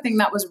another thing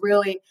that was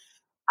really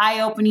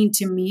eye-opening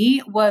to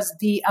me, was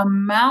the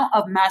amount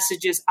of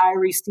messages I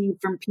received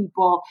from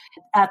people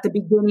at the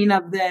beginning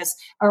of this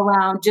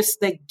around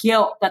just the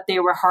guilt that they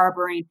were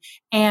harboring.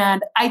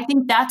 And I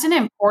think that's an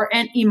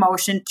important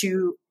emotion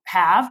to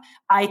have.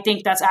 I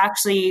think that's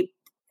actually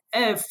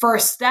a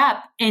first step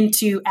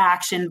into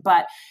action.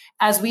 But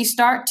as we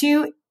start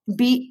to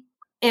be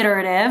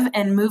iterative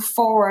and move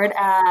forward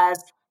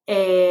as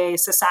a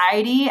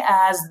society,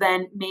 as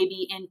then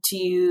maybe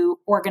into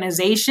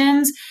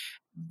organizations,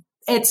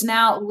 it's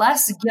now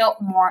less guilt,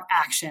 more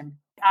action.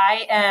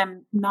 I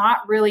am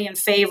not really in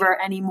favor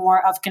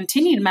anymore of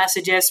continued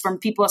messages from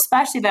people,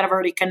 especially that I've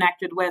already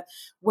connected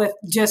with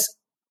just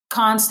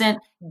constant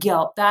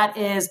guilt. That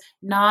is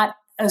not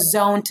a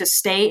zone to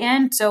stay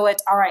in. So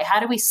it's all right,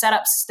 how do we set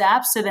up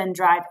steps to then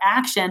drive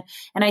action?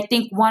 And I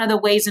think one of the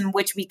ways in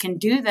which we can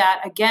do that,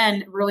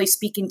 again, really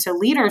speaking to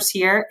leaders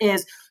here,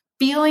 is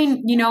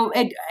feeling,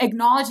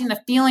 acknowledging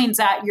the feelings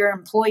that your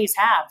employees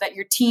have, that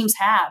your teams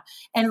have,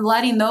 and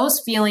letting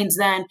those feelings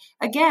then,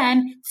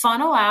 again,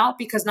 funnel out,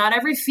 because not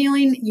every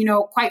feeling,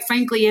 quite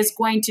frankly, is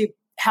going to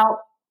help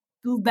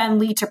then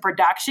lead to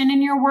production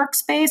in your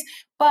workspace,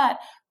 but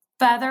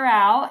feather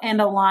out and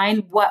align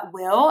what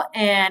will,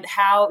 and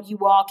how you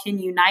all can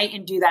unite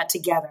and do that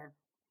together.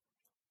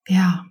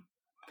 Yeah.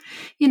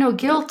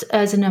 Guilt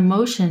as an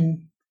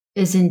emotion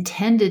is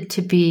intended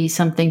to be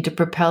something to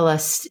propel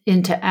us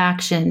into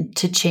action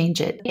to change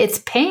it. It's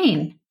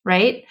pain,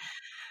 right?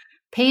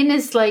 Pain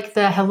is like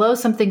the, hello,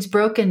 something's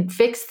broken,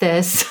 fix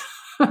this.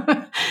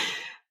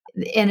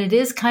 And it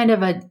is kind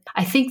of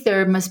I think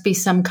there must be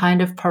some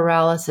kind of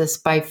paralysis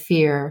by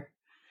fear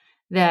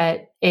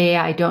that,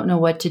 I don't know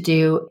what to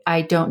do.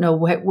 I don't know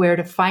where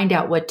to find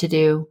out what to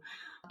do.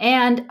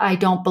 And I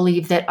don't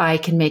believe that I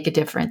can make a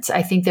difference.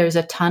 I think there's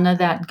a ton of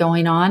that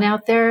going on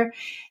out there.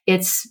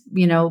 It's,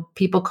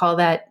 people call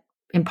that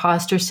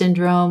imposter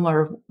syndrome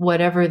or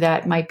whatever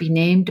that might be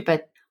named,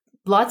 but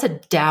lots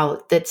of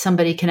doubt that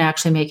somebody can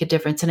actually make a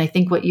difference. And I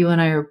think what you and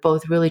I are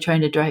both really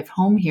trying to drive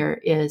home here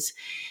is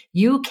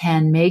you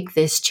can make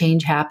this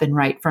change happen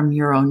right from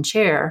your own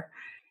chair.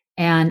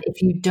 And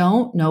if you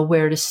don't know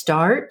where to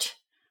start,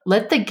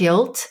 let the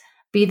guilt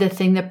be the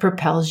thing that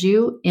propels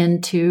you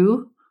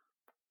into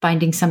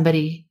finding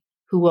somebody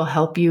who will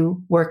help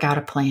you work out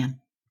a plan.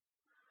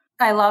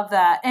 I love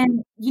that.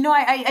 And,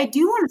 I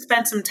do want to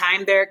spend some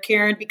time there,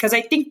 Karen, because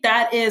I think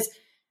that is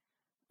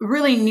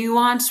really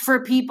nuanced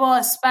for people,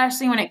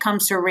 especially when it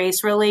comes to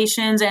race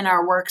relations and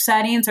our work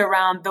settings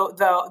around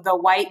the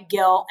white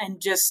guilt, and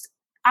just,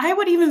 I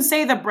would even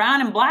say the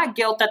brown and black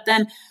guilt that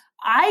then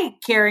I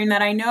carry, and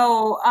that I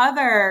know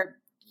other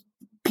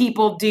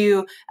people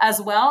do as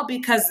well,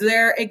 because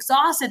they're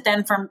exhausted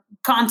then from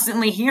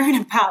constantly hearing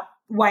about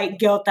white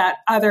guilt that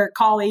other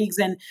colleagues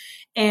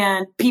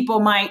and people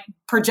might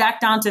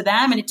project onto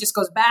them. And it just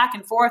goes back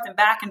and forth and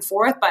back and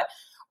forth. But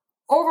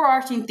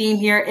overarching theme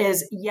here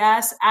is,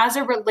 yes, as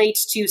it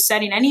relates to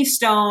setting any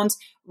stones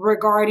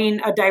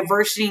regarding a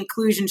diversity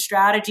inclusion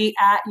strategy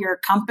at your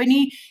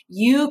company,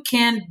 you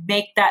can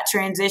make that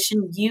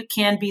transition. You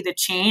can be the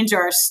change,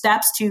 or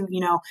steps to,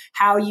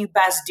 how you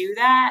best do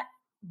that.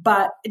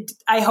 But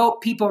I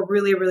hope people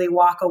really, really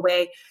walk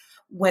away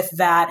with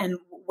that and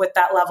with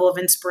that level of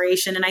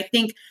inspiration. And I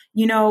think,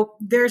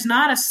 there's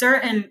not a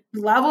certain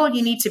level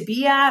you need to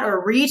be at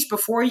or reach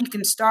before you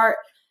can start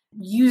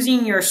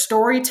using your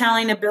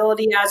storytelling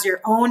ability as your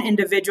own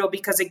individual.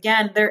 Because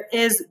again,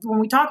 when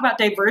we talk about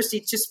diversity,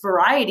 it's just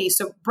variety.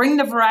 So bring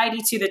the variety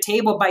to the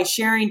table by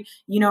sharing,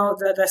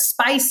 the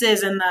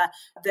spices and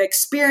the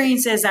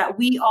experiences that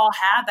we all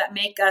have that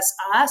make us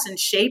and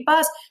shape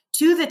us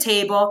to the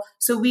table,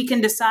 so we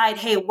can decide,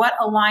 hey, what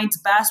aligns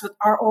best with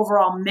our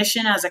overall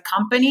mission as a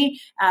company,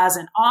 as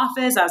an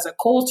office, as a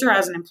culture,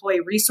 as an employee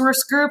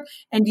resource group,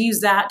 and use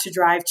that to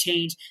drive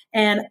change.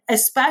 And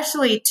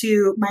especially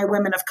to my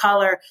women of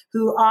color,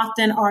 who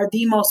often are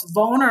the most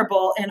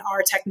vulnerable in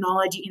our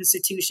technology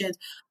institutions,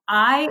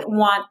 I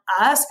want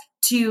us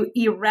to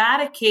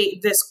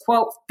eradicate this,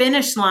 quote,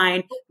 finish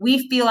line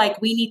we feel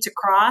like we need to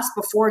cross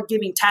before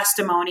giving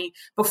testimony,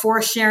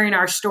 before sharing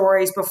our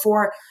stories,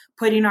 before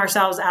putting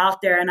ourselves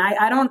out there. And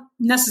I don't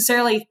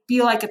necessarily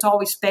feel like it's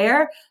always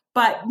fair,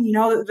 but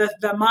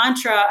the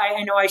mantra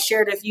I know I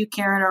shared with you,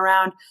 Karen,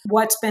 around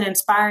what's been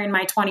inspiring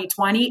my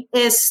 2020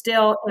 is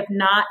still, if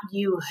not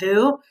you,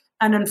 who.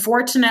 And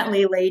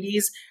unfortunately,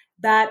 ladies,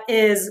 that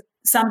is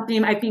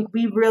something I think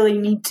we really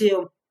need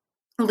to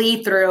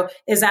lead through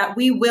is that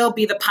we will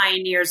be the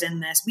pioneers in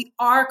this. We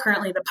are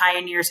currently the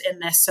pioneers in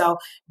this. So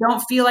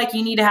don't feel like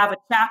you need to have a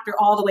chapter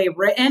all the way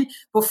written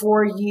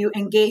before you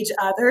engage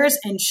others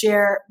and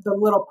share the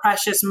little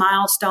precious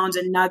milestones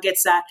and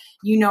nuggets that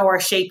you know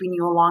are shaping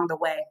you along the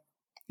way.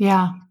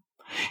 Yeah.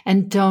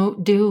 And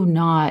do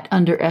not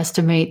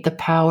underestimate the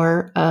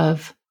power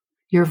of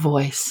your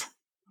voice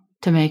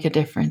to make a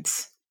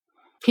difference.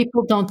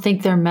 People don't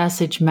think their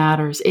message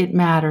matters. It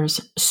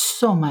matters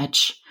so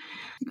much.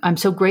 I'm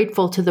so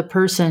grateful to the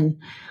person.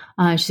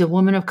 She's a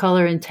woman of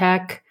color in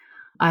tech.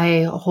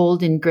 I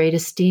hold in great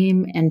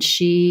esteem. And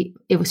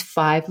it was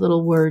 5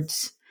 little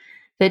words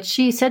that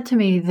she said to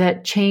me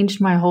that changed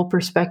my whole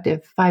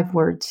perspective. 5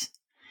 words.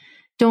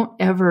 Don't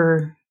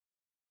ever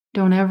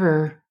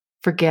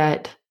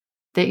forget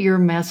that your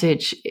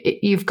message,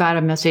 you've got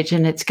a message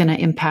and it's going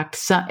to impact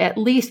at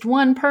least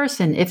one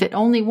person, if it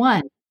only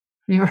one,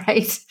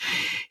 right?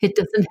 It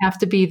doesn't have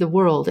to be the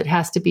world. It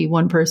has to be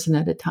one person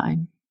at a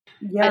time.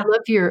 Yeah. I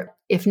love your,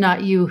 if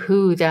not you,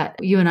 who,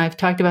 that you and I have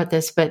talked about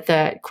this, but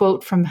that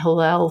quote from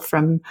Hillel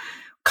from,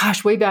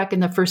 way back in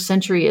the 1st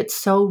century, it's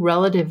so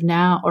relevant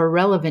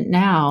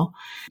now.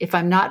 If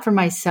I'm not for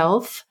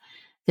myself,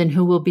 then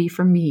who will be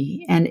for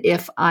me? And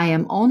if I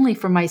am only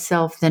for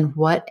myself, then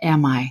what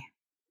am I?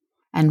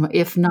 And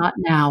if not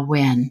now,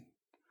 when?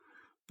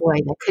 Boy,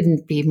 that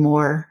couldn't be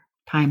more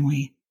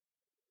timely.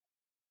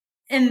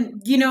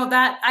 And,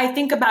 that I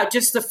think about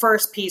just the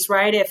first piece,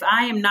 right? If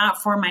I am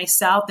not for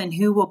myself, then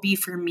who will be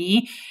for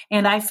me?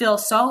 And I feel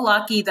so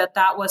lucky that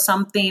was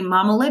something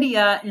Mama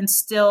Lydia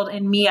instilled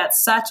in me at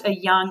such a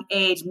young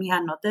age.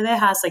 Mija, no te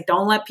dejas. Like,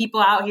 don't let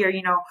people out here,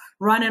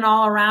 running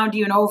all around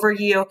you and over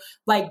you.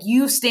 Like,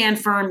 you stand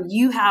firm.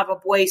 You have a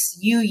voice.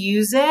 You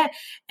use it.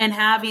 And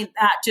having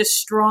that just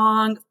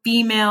strong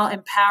female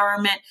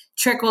empowerment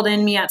trickled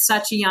in me at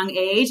such a young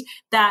age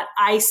that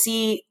I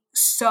see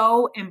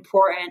so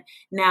important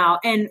now,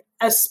 and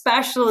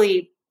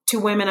especially to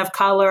women of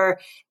color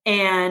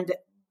and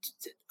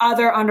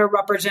other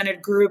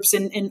underrepresented groups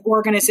and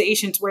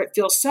organizations where it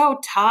feels so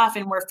tough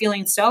and we're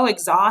feeling so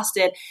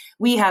exhausted.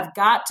 We have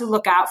got to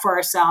look out for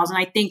ourselves. And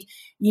I think,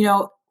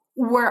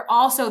 we're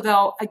also,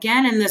 though,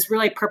 again, in this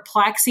really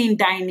perplexing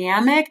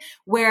dynamic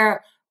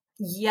where,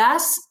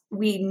 yes,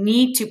 we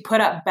need to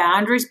put up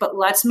boundaries, but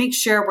let's make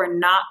sure we're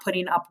not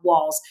putting up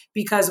walls,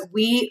 because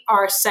we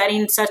are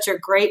setting such a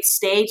great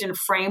stage and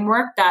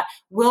framework that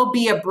will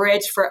be a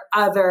bridge for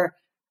other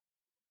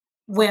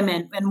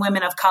women and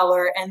women of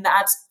color. And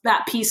that's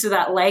that piece of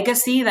that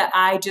legacy that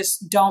I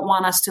just don't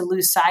want us to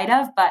lose sight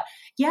of. But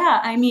yeah,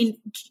 I mean,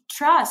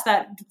 trust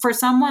that for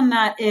someone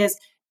that is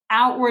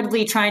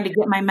outwardly trying to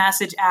get my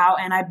message out,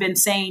 and I've been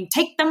saying,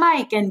 take the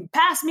mic and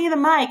pass me the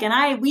mic, and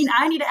I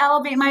need to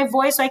elevate my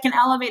voice so I can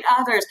elevate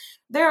others.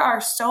 There are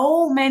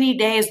so many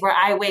days where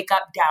I wake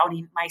up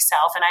doubting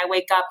myself, and I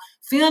wake up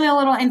feeling a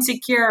little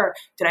insecure.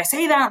 Did I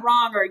say that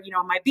wrong? Or,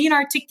 am I being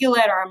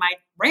articulate, or am I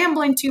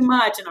rambling too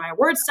much? And are my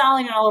words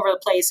sallying all over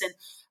the place? And,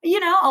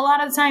 a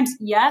lot of the times,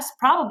 yes,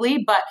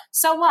 probably, but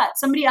so what?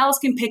 Somebody else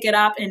can pick it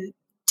up and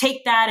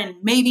take that and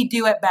maybe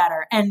do it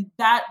better. And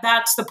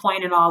that's the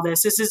point in all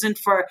this. This isn't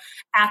for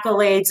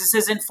accolades. This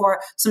isn't for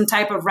some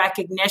type of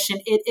recognition.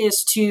 It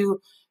is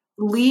to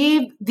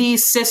leave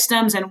these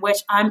systems in which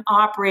I'm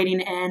operating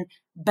in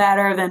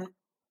better than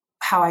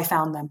how I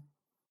found them.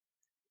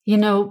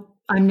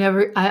 I'm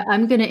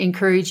going to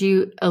encourage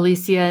you,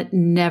 Alicia,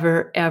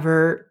 never,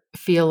 ever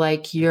feel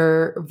like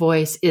your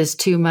voice is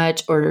too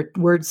much or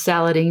word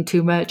salading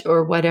too much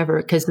or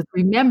whatever. Because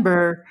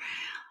remember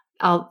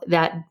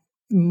that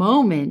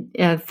moment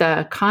at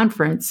the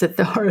conference, at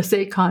the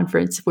RSA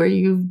conference, where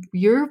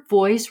your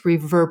voice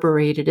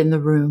reverberated in the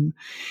room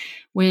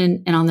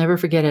and I'll never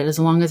forget it as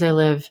long as I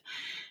live.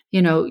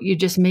 You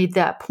just made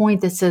that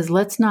point that says,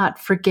 let's not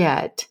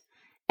forget,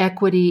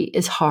 equity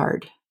is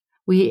hard.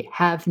 We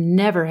have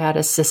never had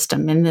a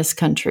system in this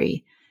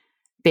country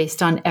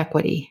based on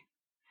equity.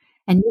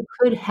 And you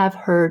could have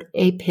heard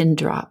a pin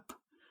drop.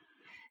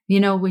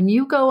 When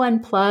you go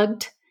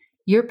unplugged,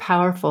 you're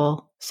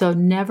powerful. So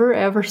never,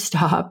 ever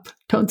stop.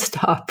 Don't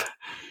stop.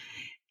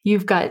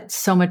 You've got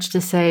so much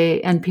to say,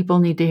 and people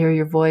need to hear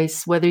your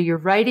voice, whether you're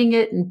writing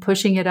it and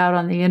pushing it out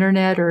on the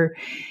internet or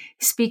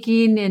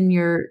speaking in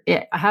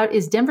how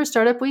is Denver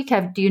Startup Week?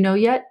 Do you know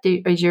yet?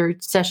 Is your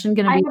session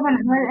going to be? I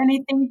haven't heard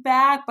anything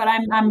back, but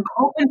I'm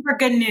hoping for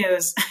good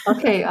news.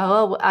 Okay.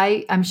 Well,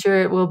 I'm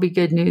sure it will be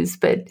good news,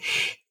 but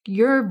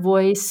your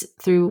voice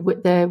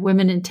through the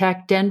Women in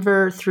Tech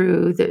Denver,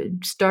 through the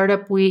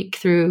Startup Week,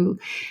 through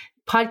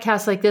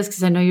podcasts like this,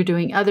 because I know you're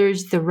doing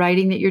others, the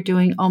writing that you're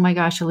doing. Oh my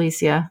gosh,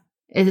 Alicia,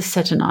 it is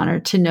such an honor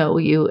to know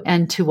you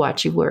and to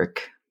watch you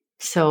work.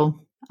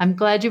 So I'm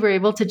glad you were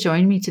able to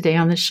join me today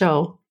on the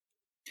show.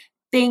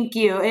 Thank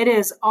you. It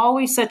is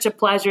always such a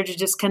pleasure to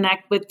just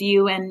connect with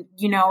you. And,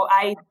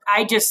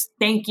 I just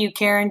thank you,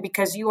 Karen,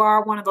 because you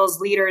are one of those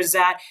leaders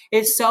that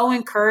is so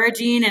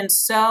encouraging and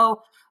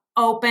so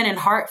open and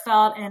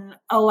heartfelt and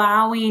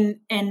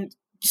allowing and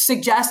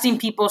suggesting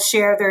people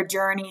share their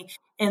journey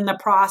in the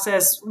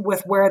process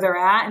with where they're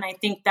at. And I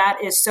think that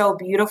is so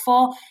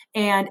beautiful.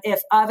 And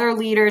if other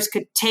leaders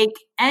could take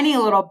any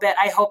little bit,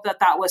 I hope that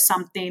that was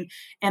something.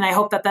 And I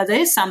hope that that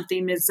is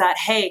something, is that,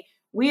 hey,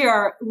 we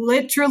are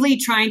literally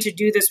trying to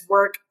do this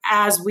work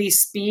as we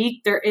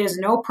speak. There is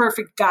no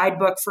perfect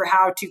guidebook for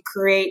how to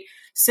create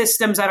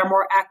systems that are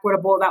more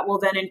equitable, that will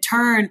then in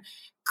turn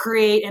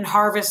create and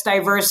harvest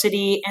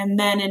diversity, and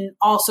then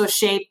also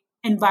shape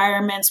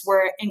environments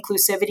where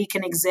inclusivity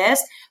can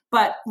exist.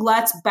 But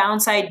let's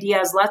bounce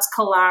ideas, let's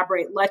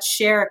collaborate, let's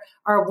share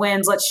our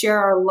wins, let's share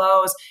our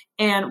lows,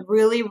 and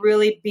really,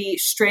 really be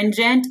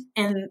stringent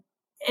and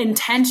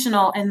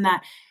intentional in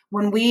that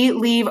when we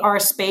leave our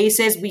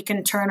spaces, we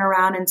can turn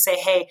around and say,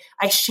 hey,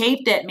 I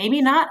shaped it.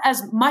 Maybe not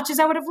as much as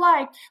I would have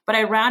liked, but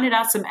I rounded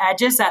out some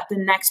edges that the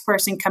next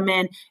person come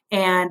in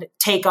and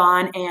take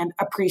on and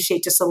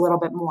appreciate just a little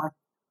bit more.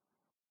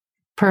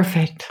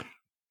 Perfect.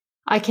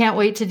 I can't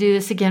wait to do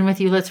this again with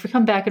you. Let's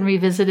come back and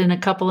revisit in a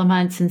couple of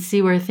months and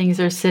see where things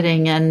are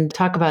sitting and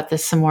talk about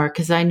this some more,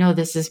 because I know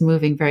this is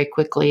moving very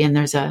quickly and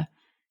there's a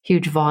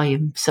huge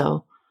volume.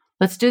 So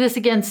let's do this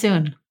again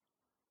soon.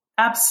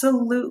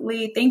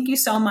 Absolutely. Thank you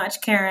so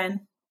much,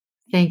 Karen.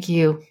 Thank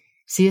you.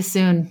 See you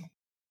soon.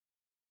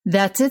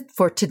 That's it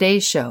for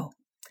today's show.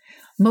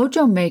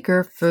 Mojo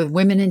Maker for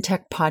Women in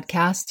Tech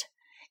podcast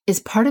is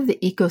part of the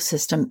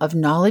ecosystem of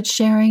knowledge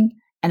sharing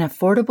and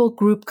affordable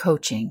group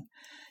coaching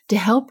to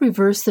help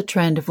reverse the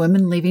trend of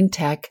women leaving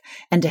tech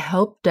and to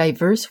help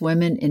diverse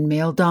women in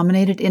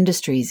male-dominated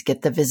industries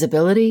get the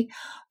visibility,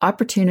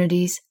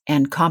 opportunities,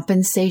 and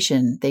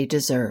compensation they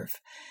deserve.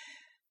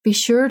 Be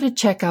sure to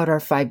check out our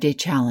 5-day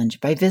challenge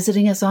by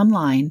visiting us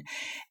online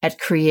at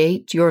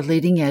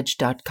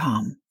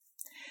createyourleadingedge.com.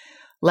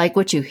 Like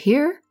what you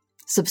hear?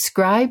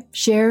 Subscribe,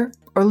 share,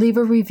 or leave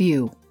a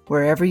review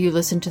wherever you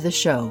listen to the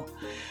show.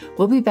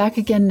 We'll be back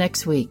again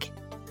next week.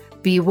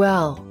 Be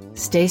well,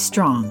 stay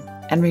strong,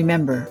 and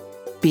remember,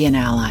 be an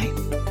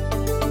ally.